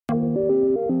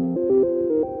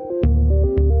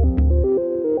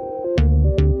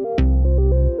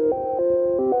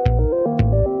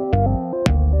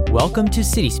Welcome to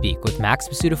City Speak with Max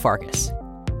Masuda-Farkas.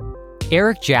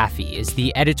 Eric Jaffe is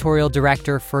the editorial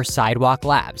director for Sidewalk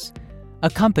Labs,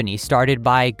 a company started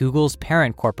by Google's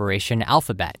parent corporation,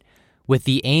 Alphabet, with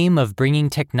the aim of bringing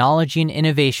technology and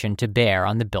innovation to bear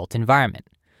on the built environment.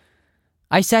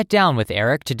 I sat down with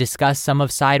Eric to discuss some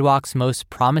of Sidewalk's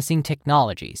most promising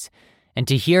technologies and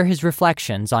to hear his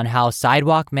reflections on how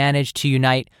Sidewalk managed to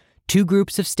unite two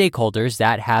groups of stakeholders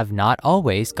that have not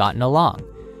always gotten along: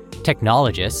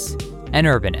 technologists and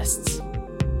urbanists.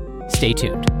 Stay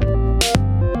tuned.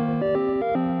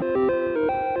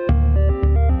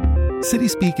 City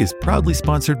Speak is proudly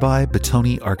sponsored by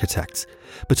Bottoni Architects.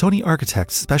 Bottoni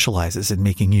Architects specializes in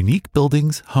making unique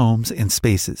buildings, homes, and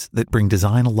spaces that bring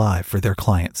design alive for their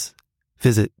clients.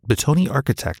 Visit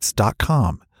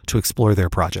BottoniArchitects.com to explore their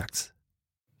projects.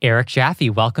 Eric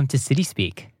Jaffe, welcome to City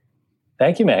Speak.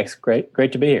 Thank you, Max. Great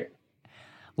to be here.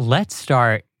 Let's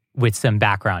start with some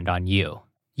background on you.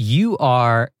 You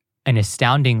are an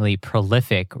astoundingly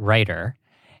prolific writer.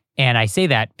 And I say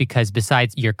that because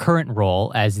besides your current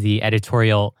role as the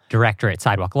editorial director at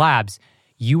Sidewalk Labs,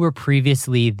 you were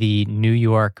previously the New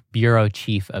York bureau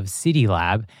chief of City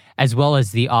Lab, as well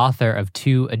as the author of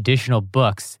two additional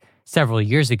books several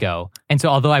years ago. And so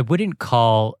although I wouldn't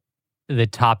call the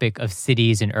topic of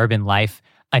cities and urban life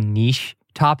a niche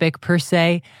topic per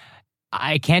se,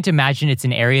 I can't imagine it's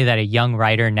an area that a young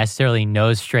writer necessarily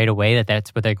knows straight away that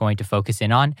that's what they're going to focus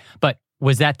in on. But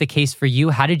was that the case for you?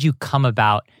 How did you come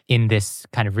about in this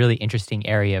kind of really interesting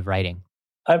area of writing?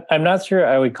 I'm not sure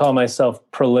I would call myself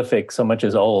prolific so much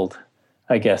as old,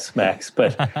 I guess, Max.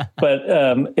 But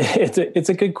it's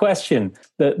a good question.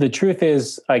 The truth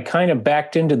is, I kind of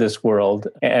backed into this world,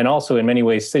 and also in many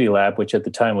ways, City Lab, which at the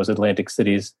time was Atlantic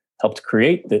Cities, helped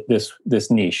create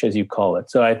this niche, as you call it.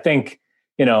 So I think,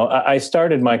 I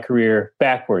started my career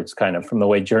backwards, kind of from the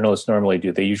way journalists normally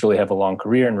do. They usually have a long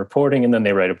career in reporting, and then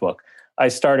they write a book. I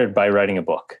started by writing a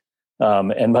book.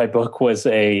 And my book was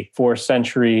a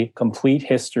 4th-century complete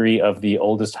history of the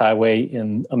oldest highway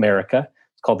in America.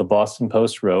 It's called the Boston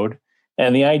Post Road.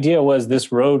 And the idea was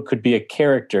this road could be a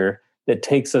character that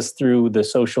takes us through the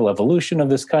social evolution of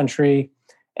this country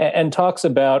and talks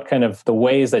about kind of the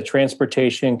ways that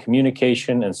transportation,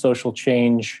 communication, and social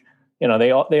change,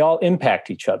 they all impact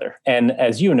each other. And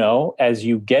as you know, as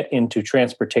you get into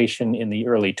transportation in the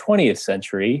early 20th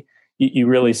century, you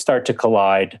really start to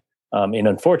collide in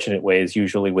unfortunate ways,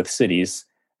 usually with cities,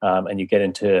 and you get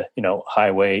into the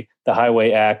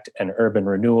Highway Act and urban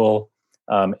renewal,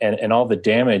 and all the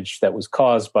damage that was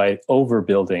caused by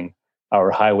overbuilding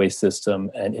our highway system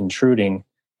and intruding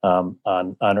on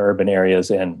urban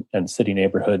areas and city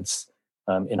neighborhoods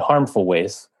in harmful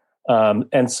ways.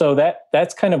 And so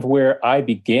that's kind of where I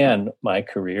began my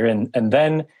career, and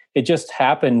then it just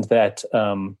happened that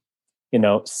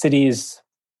cities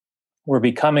were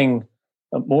becoming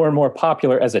more and more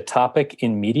popular as a topic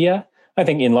in media, I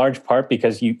think in large part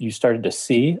because you started to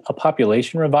see a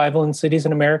population revival in cities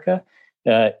in America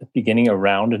beginning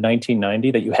around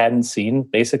 1990 that you hadn't seen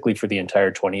basically for the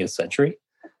entire 20th century.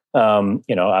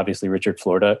 Obviously Richard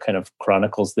Florida kind of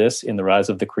chronicles this in The Rise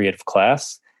of the Creative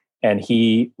Class, and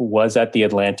he was at The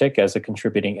Atlantic as a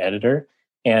contributing editor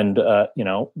and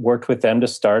worked with them to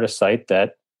start a site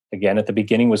that, again, at the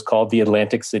beginning was called The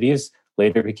Atlantic Cities,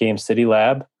 later became City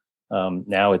Lab.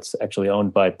 Now it's actually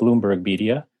owned by Bloomberg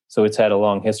Media, so it's had a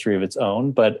long history of its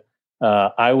own. But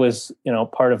I was,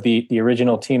 part of the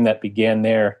original team that began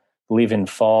there, I believe in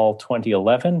fall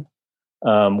 2011,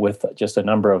 with just a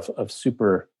number of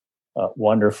super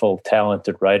wonderful,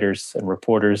 talented writers and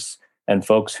reporters and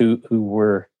folks who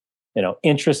were,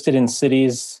 interested in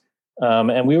cities.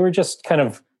 And we were just kind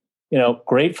of,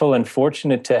 grateful and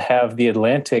fortunate to have The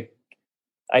Atlantic,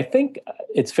 I think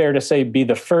it's fair to say, be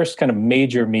the first kind of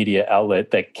major media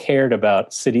outlet that cared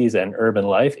about cities and urban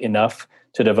life enough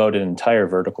to devote an entire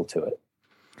vertical to it.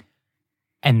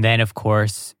 And then, of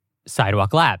course,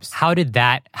 Sidewalk Labs. How did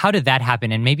that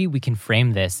happen? And maybe we can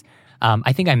frame this.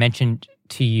 I think I mentioned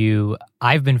to you,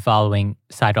 I've been following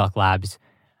Sidewalk Labs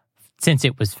since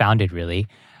it was founded, really.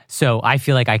 So I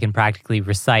feel like I can practically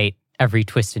recite every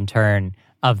twist and turn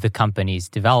of the company's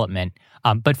development.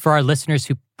 But for our listeners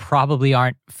who probably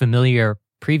aren't familiar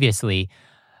previously,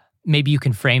 maybe you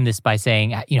can frame this by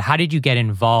saying, how did you get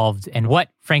involved, and what,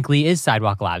 frankly, is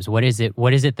Sidewalk Labs? What is it?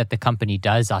 What is it that the company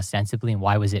does ostensibly, and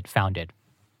why was it founded?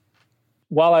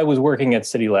 While I was working at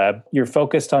City Lab, you're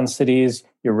focused on cities.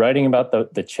 You're writing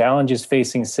about the challenges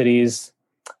facing cities,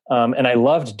 and I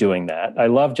loved doing that. I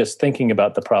love just thinking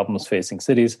about the problems facing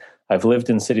cities. I've lived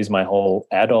in cities my whole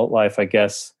adult life, I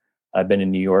guess. I've been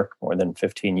in New York more than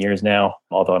 15 years now,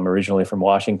 although I'm originally from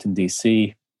Washington,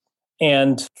 D.C.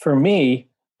 And for me,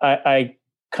 I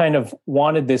kind of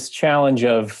wanted this challenge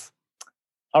of,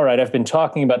 all right, I've been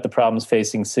talking about the problems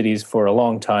facing cities for a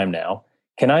long time now.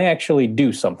 Can I actually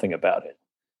do something about it?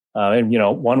 And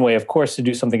one way, of course, to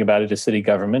do something about it is city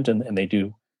government, and they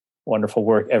do wonderful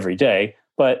work every day.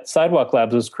 But Sidewalk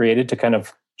Labs was created to kind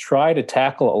of try to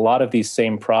tackle a lot of these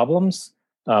same problems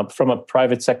from a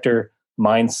private sector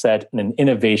mindset and an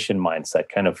innovation mindset,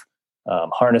 kind of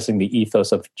harnessing the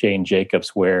ethos of Jane Jacobs,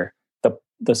 where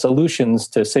the solutions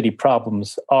to city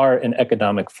problems are an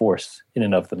economic force in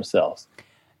and of themselves.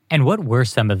 And what were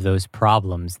some of those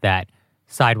problems that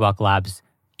Sidewalk Labs,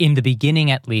 in the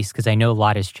beginning at least, because I know a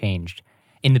lot has changed,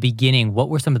 in the beginning, what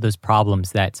were some of those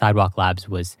problems that Sidewalk Labs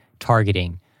was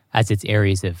targeting as its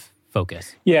areas of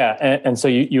focus? Yeah, and so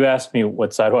you asked me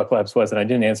what Sidewalk Labs was, and I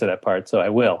didn't answer that part, so I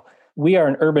will. We are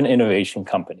an urban innovation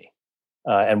company.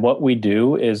 And what we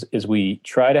do is we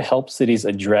try to help cities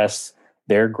address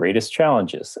their greatest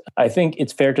challenges. I think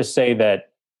it's fair to say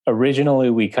that originally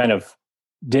we kind of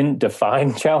didn't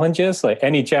define challenges. Like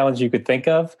any challenge you could think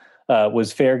of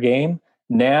was fair game.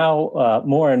 Now,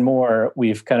 more and more,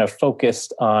 we've kind of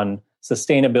focused on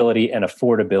sustainability and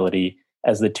affordability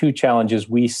as the two challenges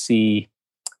we see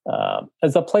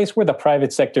as a place where the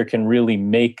private sector can really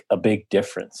make a big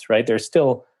difference, right? There's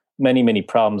still many, many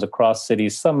problems across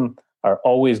cities. Some are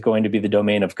always going to be the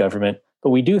domain of government, but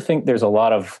we do think there's a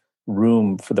lot of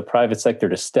room for the private sector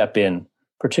to step in,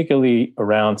 particularly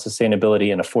around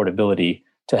sustainability and affordability,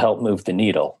 to help move the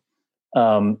needle.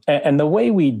 And the way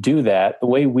we do that, the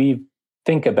way we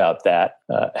think about that,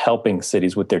 helping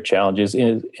cities with their challenges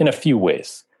in a few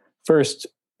ways. First,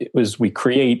 we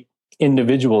create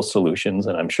individual solutions,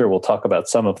 and I'm sure we'll talk about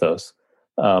some of those,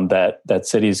 that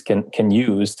cities can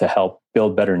use to help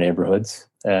build better neighborhoods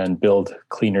and build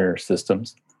cleaner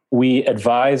systems. We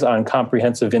advise on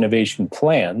comprehensive innovation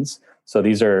plans. So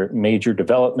these are major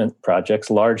development projects,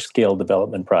 large-scale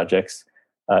development projects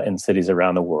in cities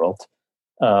around the world,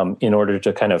 in order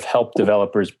to kind of help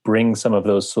developers bring some of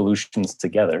those solutions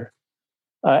together.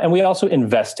 And we also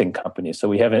invest in companies. So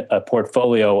we have a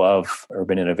portfolio of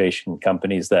urban innovation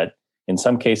companies that in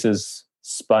some cases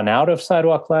spun out of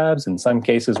Sidewalk Labs. In some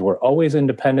cases were always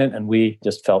independent, and we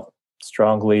just felt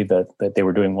strongly that they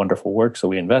were doing wonderful work. So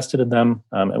we invested in them.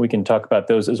 And we can talk about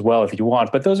those as well if you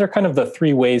want. But those are kind of the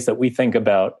three ways that we think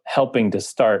about helping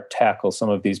to tackle some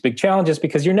of these big challenges,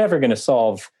 because you're never going to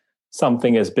solve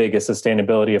something as big as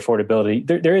sustainability, affordability.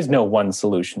 There is no one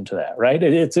solution to that, right?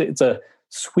 It's a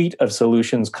suite of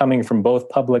solutions coming from both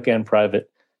public and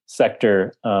private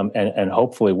sector, and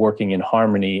hopefully working in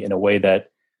harmony in a way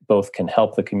that both can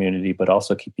help the community, but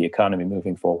also keep the economy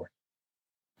moving forward.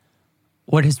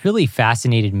 What has really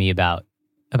fascinated me about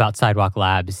Sidewalk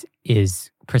Labs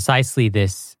is precisely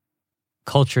this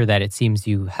culture that it seems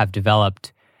you have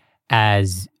developed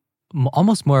as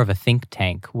almost more of a think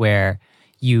tank, where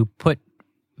you put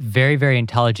very, very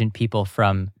intelligent people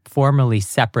from formerly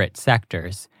separate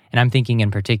sectors, and I'm thinking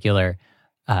in particular,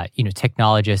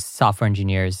 technologists, software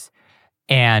engineers,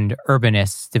 and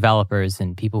urbanists, developers,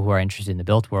 and people who are interested in the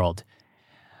built world.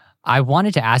 I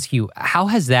wanted to ask you, how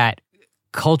has that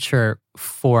culture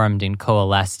formed and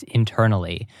coalesced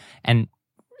internally? And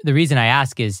the reason I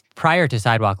ask is, prior to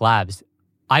Sidewalk Labs,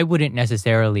 I wouldn't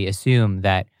necessarily assume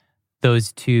that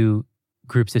those two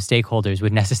groups of stakeholders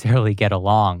would necessarily get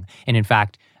along. And in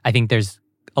fact, I think there's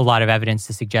a lot of evidence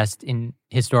to suggest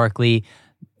historically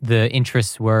the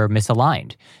interests were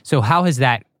misaligned. So how has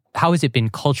it been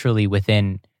culturally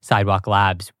within Sidewalk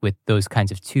Labs with those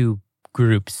kinds of two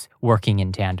groups working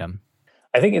in tandem?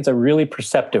 I think it's a really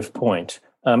perceptive point.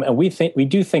 And we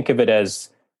do think of it as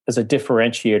a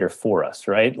differentiator for us,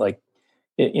 right? Like,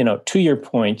 to your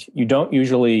point, you don't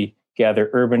usually gather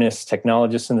urbanists,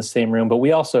 technologists in the same room, but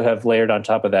we also have layered on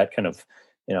top of that kind of,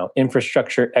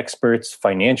 infrastructure experts,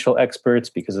 financial experts,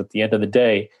 because at the end of the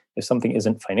day, if something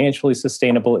isn't financially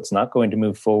sustainable, it's not going to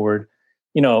move forward.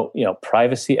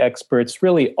 Privacy experts,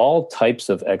 really all types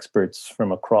of experts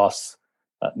from across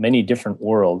many different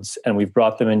worlds, and we've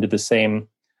brought them into the same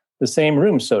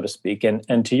room, so to speak.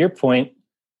 And to your point,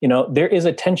 there is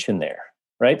a tension there,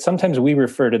 right? Sometimes we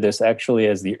refer to this actually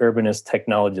as the urbanist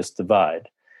technologist divide,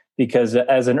 because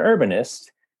as an urbanist,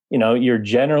 you're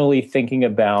generally thinking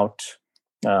about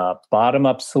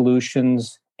bottom-up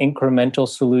solutions, incremental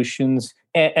solutions,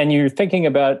 and you're thinking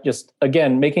about just,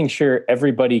 again, making sure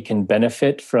everybody can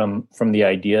benefit from the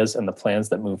ideas and the plans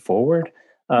that move forward,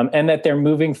 and that they're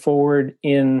moving forward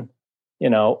in,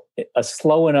 a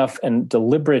slow enough and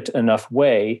deliberate enough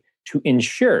way to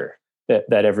ensure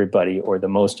that everybody or the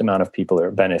most amount of people are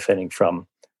benefiting from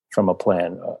a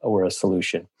plan or a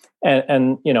solution.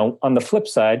 And on the flip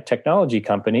side, technology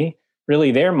company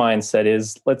really their mindset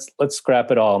is let's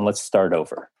scrap it all and let's start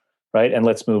over, right? And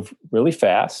let's move really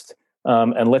fast,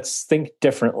 and let's think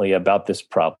differently about this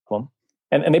problem.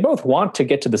 And they both want to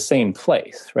get to the same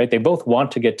place, right? They both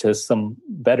want to get to some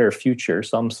better future,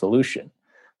 some solution.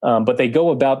 But they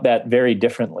go about that very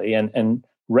differently. And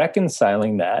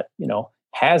reconciling that,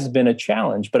 has been a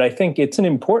challenge. But I think it's an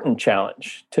important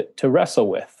challenge to wrestle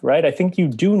with, right? I think you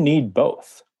do need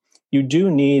both. You do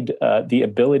need the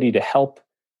ability to help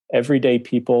everyday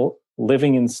people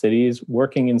living in cities,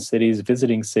 working in cities,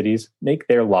 visiting cities, make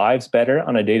their lives better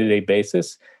on a day-to-day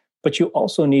basis. But you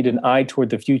also need an eye toward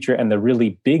the future and the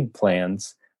really big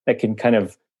plans that can kind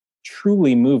of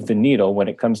truly move the needle when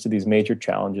it comes to these major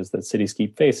challenges that cities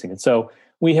keep facing. And so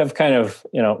we have kind of,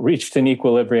 reached an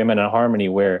equilibrium and a harmony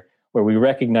where we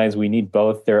recognize we need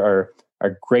both. There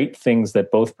are great things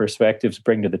that both perspectives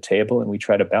bring to the table, and we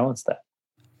try to balance that.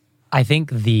 I think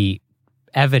the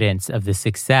evidence of the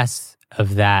success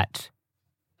of that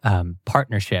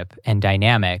partnership and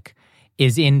dynamic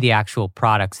is in the actual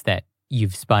products that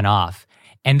you've spun off.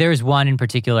 And there's one in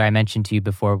particular I mentioned to you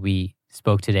before we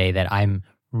spoke today that I'm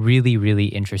really, really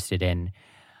interested in.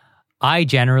 I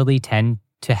generally tend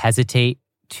to hesitate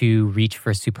to reach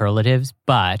for superlatives,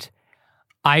 but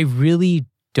I really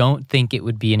don't think it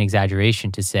would be an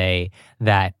exaggeration to say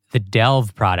that the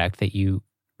Delve product that you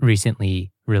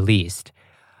recently released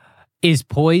is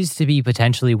poised to be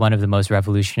potentially one of the most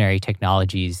revolutionary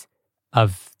technologies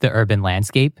of the urban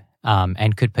landscape,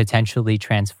 and could potentially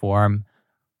transform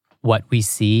what we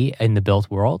see in the built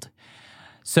world.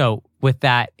 So with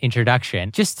that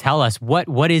introduction, just tell us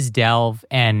what is Delve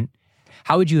and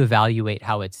how would you evaluate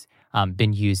how it's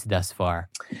been used thus far?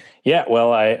 Yeah,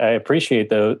 well, I appreciate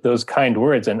those kind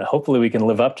words, and hopefully we can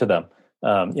live up to them.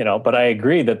 But I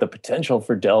agree that the potential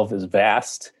for Delve is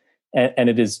vast, and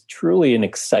it is truly an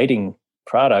exciting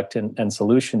product and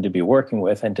solution to be working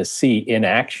with and to see in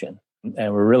action.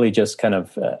 And we're really just kind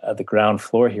of at the ground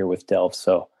floor here with Delve.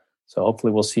 So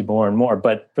hopefully we'll see more and more.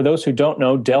 But for those who don't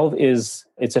know, Delve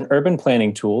it's an urban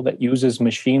planning tool that uses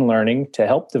machine learning to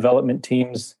help development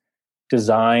teams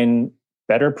design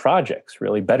better projects,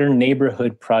 really better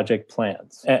neighborhood project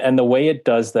plans. And the way it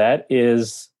does that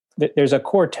is that there's a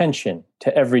core tension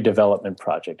to every development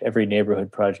project, every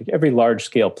neighborhood project, every large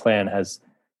scale plan has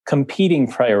competing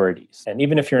priorities. And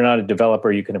even if you're not a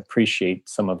developer, you can appreciate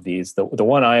some of these. The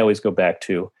one I always go back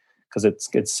to, because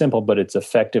it's simple, but it's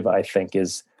effective, I think,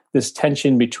 is this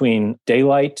tension between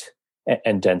daylight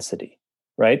and density,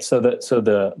 right? So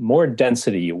the more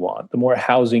density you want, the more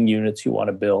housing units you want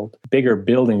to build, bigger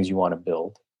buildings you want to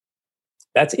build,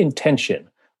 that's in tension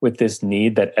with this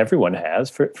need that everyone has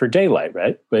for daylight,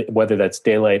 right? Whether that's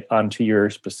daylight onto your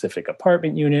specific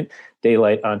apartment unit,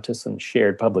 daylight onto some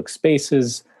shared public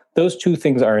spaces, those two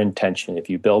things are in tension. If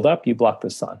you build up, you block the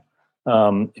sun.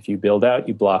 If you build out,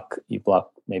 you block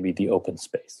maybe the open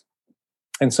space.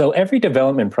 And so every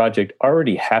development project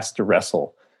already has to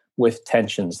wrestle with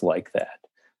tensions like that.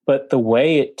 But the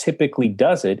way it typically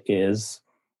does it is,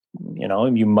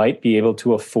 you might be able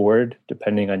to afford,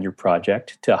 depending on your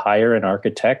project, to hire an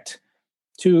architect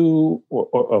or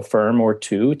a firm or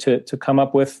two to come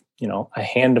up with, a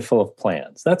handful of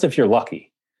plans. That's if you're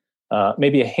lucky.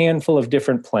 Maybe a handful of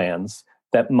different plans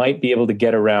that might be able to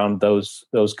get around those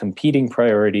competing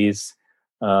priorities,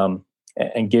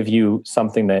 and give you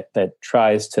something that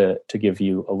tries to give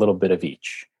you a little bit of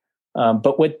each.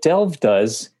 But what Delve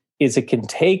does is it can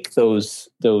take those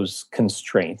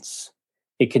constraints.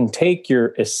 It can take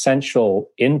your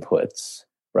essential inputs,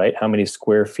 right? How many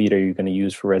square feet are you going to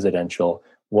use for residential?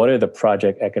 What are the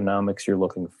project economics you're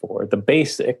looking for? The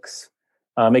basics.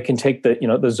 It can take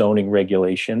the zoning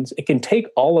regulations. It can take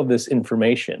all of this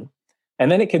information,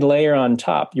 and then it can layer on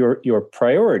top your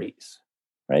priorities,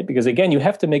 right? Because again, you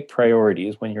have to make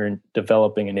priorities when you're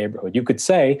developing a neighborhood. You could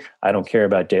say, I don't care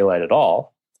about daylight at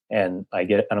all, and I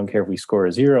don't care if we score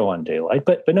a 0 on daylight,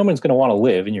 but no one's going to want to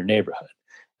live in your neighborhood.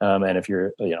 And if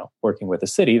you're working with a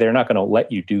city, they're not going to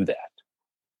let you do that.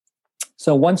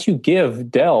 So once you give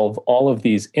Delve all of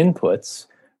these inputs,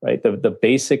 right, the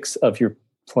basics of your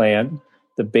plan,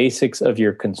 the basics of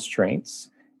your constraints,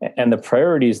 and the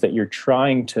priorities that you're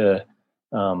trying to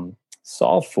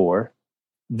solve for,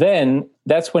 then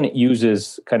that's when it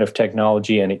uses kind of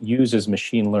technology and it uses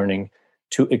machine learning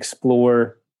to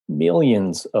explore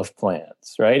millions of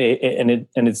plans, right?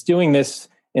 And it's doing this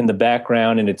in the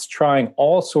background, and it's trying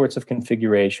all sorts of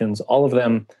configurations, all of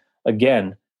them,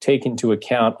 again, take into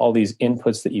account all these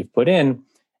inputs that you've put in,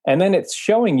 and then it's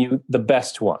showing you the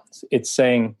best ones. It's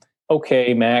saying,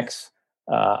 okay, Max,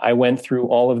 I went through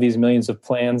all of these millions of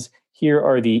plans. Here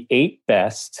are the 8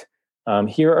 best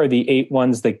Here are the 8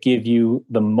 ones that give you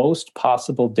the most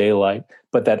possible daylight,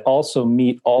 but that also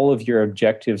meet all of your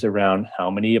objectives around how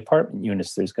many apartment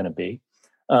units there's going to be.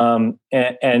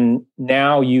 And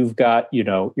now you've got,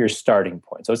 your starting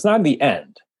point. So it's not the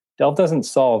end. Delve doesn't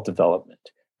solve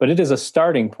development, but it is a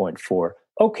starting point for,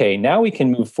 okay, now we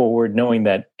can move forward knowing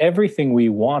that everything we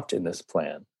want in this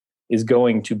plan is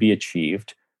going to be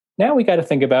achieved. Now we got to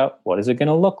think about, what is it going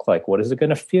to look like? What is it going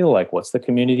to feel like? What's the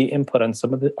community input on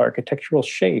some of the architectural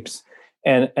shapes?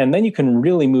 And then you can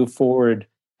really move forward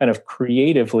kind of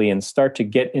creatively and start to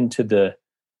get into the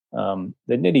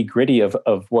nitty gritty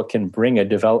of what can bring a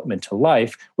development to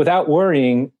life without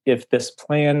worrying if this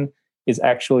plan is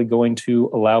actually going to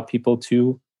allow people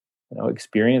to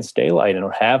experience daylight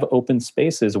and have open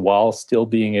spaces while still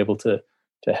being able to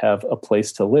have a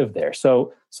place to live there.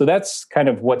 So that's kind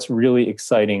of what's really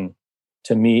exciting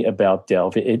to me about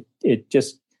Delve. It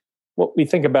just, what we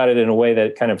think about it in a way that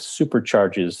it kind of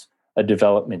supercharges a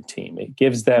development team. It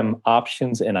gives them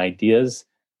options and ideas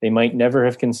they might never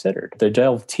have considered. The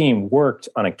Delve team worked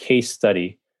on a case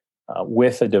study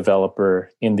with a developer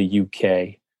in the UK,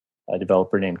 a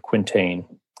developer named Quintain.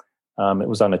 It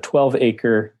was on a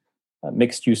 12-acre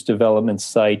mixed-use development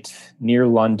site near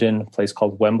London, a place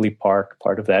called Wembley Park,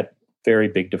 part of that very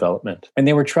big development. And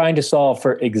they were trying to solve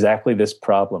for exactly this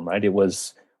problem, right? It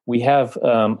was, we have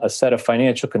a set of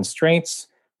financial constraints.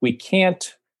 We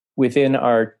can't, within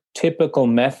our typical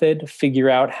method, figure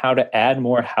out how to add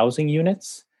more housing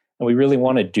units. And we really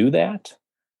want to do that.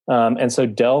 And so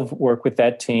Delve worked with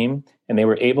that team, and they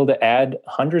were able to add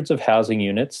hundreds of housing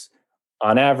units.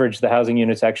 On average, the housing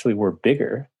units actually were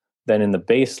bigger than in the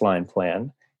baseline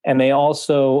plan. And they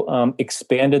also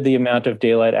expanded the amount of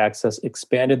daylight access,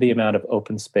 expanded the amount of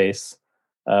open space.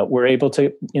 We're able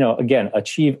to, again,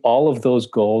 achieve all of those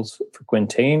goals for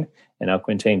Quintain. And now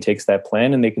Quintain takes that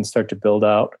plan and they can start to build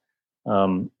out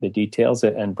the details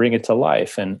and bring it to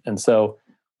life. And so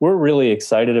we're really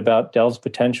excited about Delve's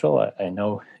potential. I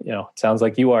know, it sounds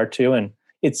like you are too. And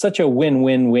it's such a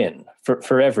win-win-win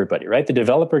for everybody, right? The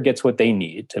developer gets what they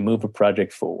need to move a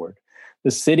project forward. The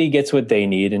city gets what they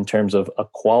need in terms of a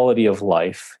quality of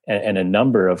life and a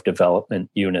number of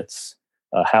development units,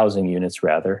 housing units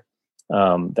rather,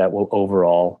 that will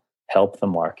overall help the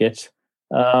market.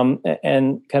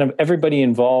 And kind of everybody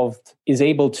involved is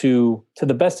able to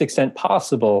the best extent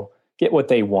possible, get what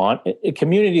they want.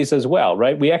 Communities as well,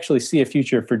 right? We actually see a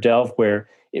future for Delve where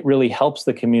it really helps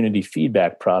the community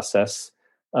feedback process.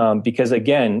 Because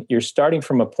again, you're starting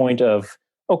from a point of,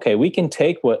 okay, we can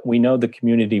take what we know the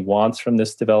community wants from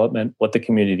this development, what the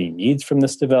community needs from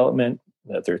this development,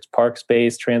 whether it's park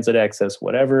space, transit access,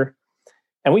 whatever,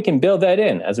 and we can build that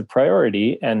in as a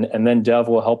priority. And then Delve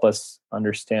will help us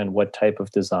understand what type of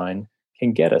design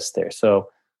can get us there. So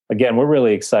again, we're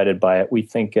really excited by it. We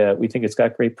think it's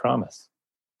got great promise.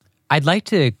 I'd like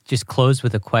to just close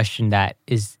with a question that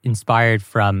is inspired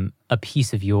from a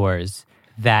piece of yours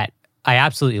that I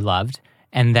absolutely loved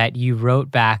and that you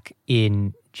wrote back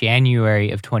in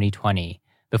January of 2020,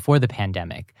 before the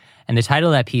pandemic. And the title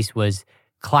of that piece was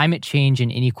Climate Change and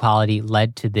Inequality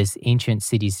Led to This Ancient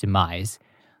City's Demise.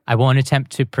 I won't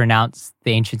attempt to pronounce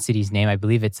the ancient city's name. I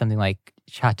believe it's something like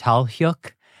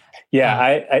Çatalhöyük. Yeah,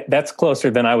 I that's closer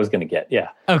than I was going to get. Yeah.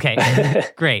 Okay,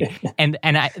 great. And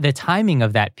the timing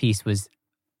of that piece was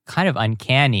kind of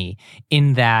uncanny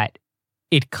in that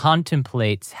it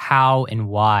contemplates how and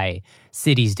why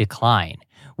cities decline,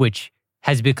 which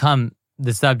has become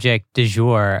the subject du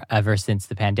jour ever since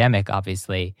the pandemic,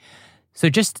 obviously. So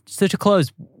to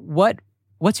close,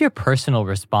 what's your personal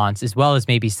response, as well as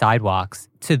maybe Sidewalks,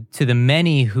 to the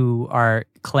many who are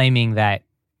claiming that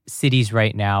cities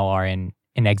right now are in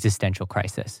an existential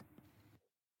crisis?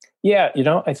 Yeah,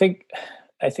 I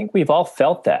think we've all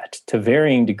felt that to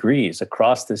varying degrees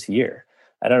across this year.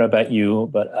 I don't know about you,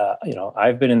 but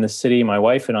I've been in the city, my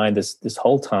wife and I, this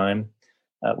whole time.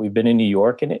 We've been in New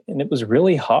York, and it was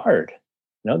really hard.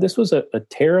 This was a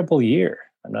terrible year.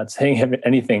 I'm not saying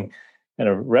anything kind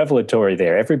of revelatory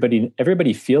there.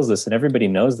 Everybody feels this, and everybody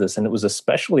knows this. And it was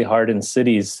especially hard in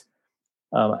cities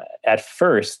at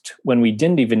first, when we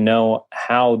didn't even know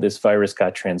how this virus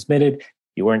got transmitted.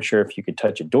 You weren't sure if you could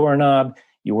touch a doorknob.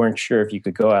 You weren't sure if you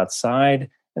could go outside.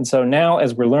 And so now,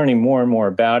 as we're learning more and more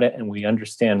about it, and we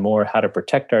understand more how to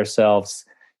protect ourselves,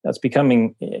 it's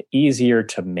becoming easier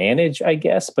to manage, I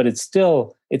guess. But it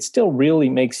still really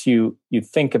makes you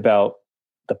think about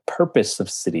the purpose of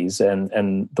cities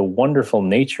and the wonderful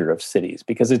nature of cities,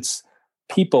 because it's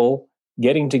people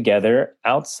getting together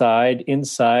outside,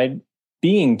 inside,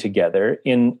 being together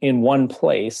in one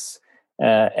place.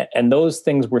 And those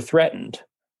things were threatened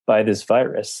by this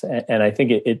virus. And I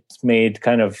think it's made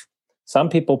kind of Some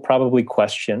people probably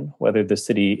question whether the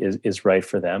city is right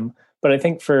for them. But I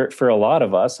think for a lot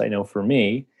of us, I know for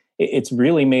me, it's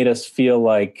really made us feel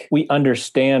like we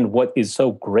understand what is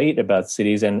so great about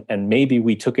cities, and maybe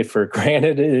we took it for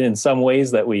granted in some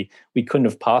ways that we couldn't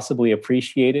have possibly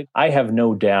appreciated. I have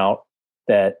no doubt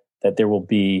that there will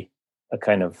be a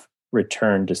kind of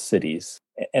return to cities.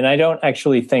 And I don't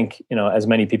actually think, as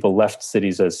many people left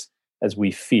cities as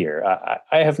we fear.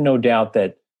 I have no doubt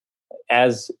that,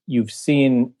 as you've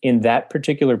seen in that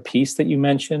particular piece that you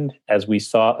mentioned, as we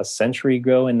saw a century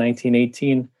ago in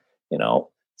 1918,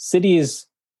 cities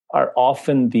are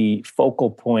often the focal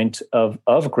point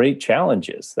of great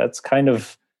challenges. That's kind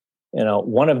of,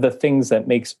 one of the things that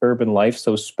makes urban life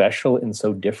so special and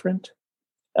so different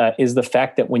is the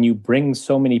fact that when you bring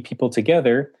so many people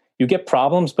together, you get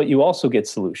problems, but you also get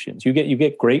solutions. You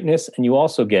get greatness, and you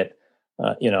also get,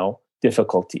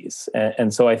 difficulties.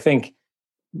 And so I think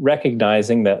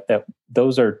recognizing that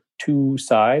those are two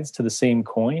sides to the same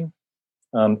coin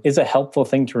is a helpful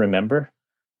thing to remember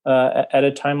at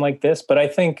a time like this. But I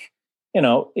think,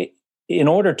 in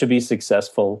order to be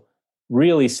successful,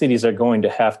 really cities are going to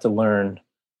have to learn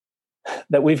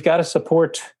that we've got to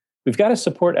support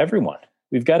everyone.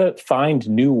 We've got to find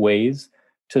new ways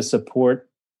to support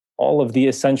all of the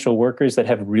essential workers that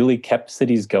have really kept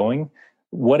cities going.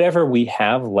 Whatever we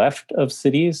have left of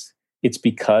cities, it's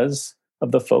because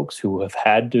of the folks who have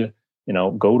had to,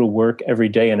 go to work every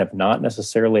day and have not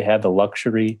necessarily had the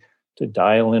luxury to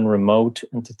dial in remote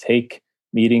and to take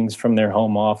meetings from their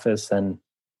home office. And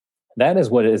that is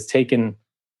what has taken,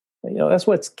 that's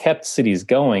what's kept cities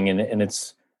going. And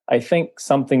it's, I think,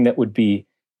 something that would be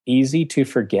easy to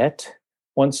forget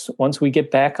once we get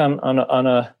back on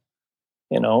a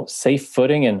safe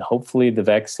footing, and hopefully the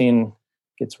vaccine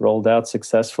gets rolled out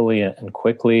successfully and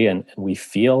quickly, and we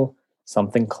feel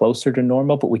something closer to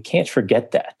normal. But we can't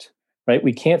forget that, right?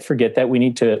 We can't forget that we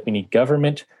need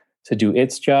government to do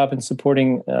its job in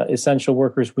supporting essential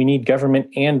workers. We need government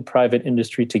and private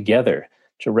industry together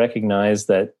to recognize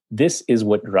that this is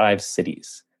what drives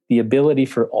cities, the ability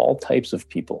for all types of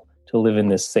people to live in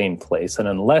this same place. And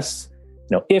unless,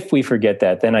 if we forget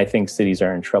that, then I think cities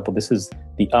are in trouble. This is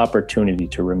the opportunity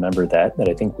to remember that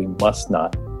I think we must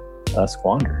not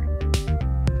squander.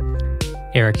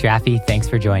 Eric Jaffe, thanks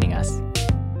for joining us.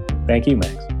 Thank you,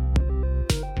 Max.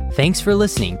 Thanks for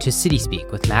listening to City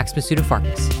Speak with Max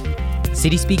Masudafarkas.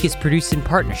 City Speak is produced in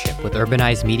partnership with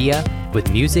Urbanize Media,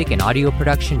 with music and audio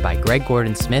production by Greg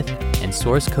Gordon Smith and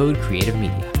Source Code Creative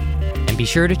Media. And be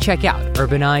sure to check out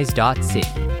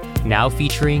urbanize.city, now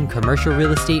featuring commercial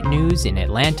real estate news in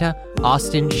Atlanta,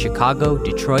 Austin, Chicago,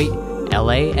 Detroit,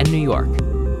 LA, and New York.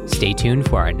 Stay tuned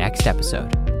for our next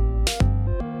episode.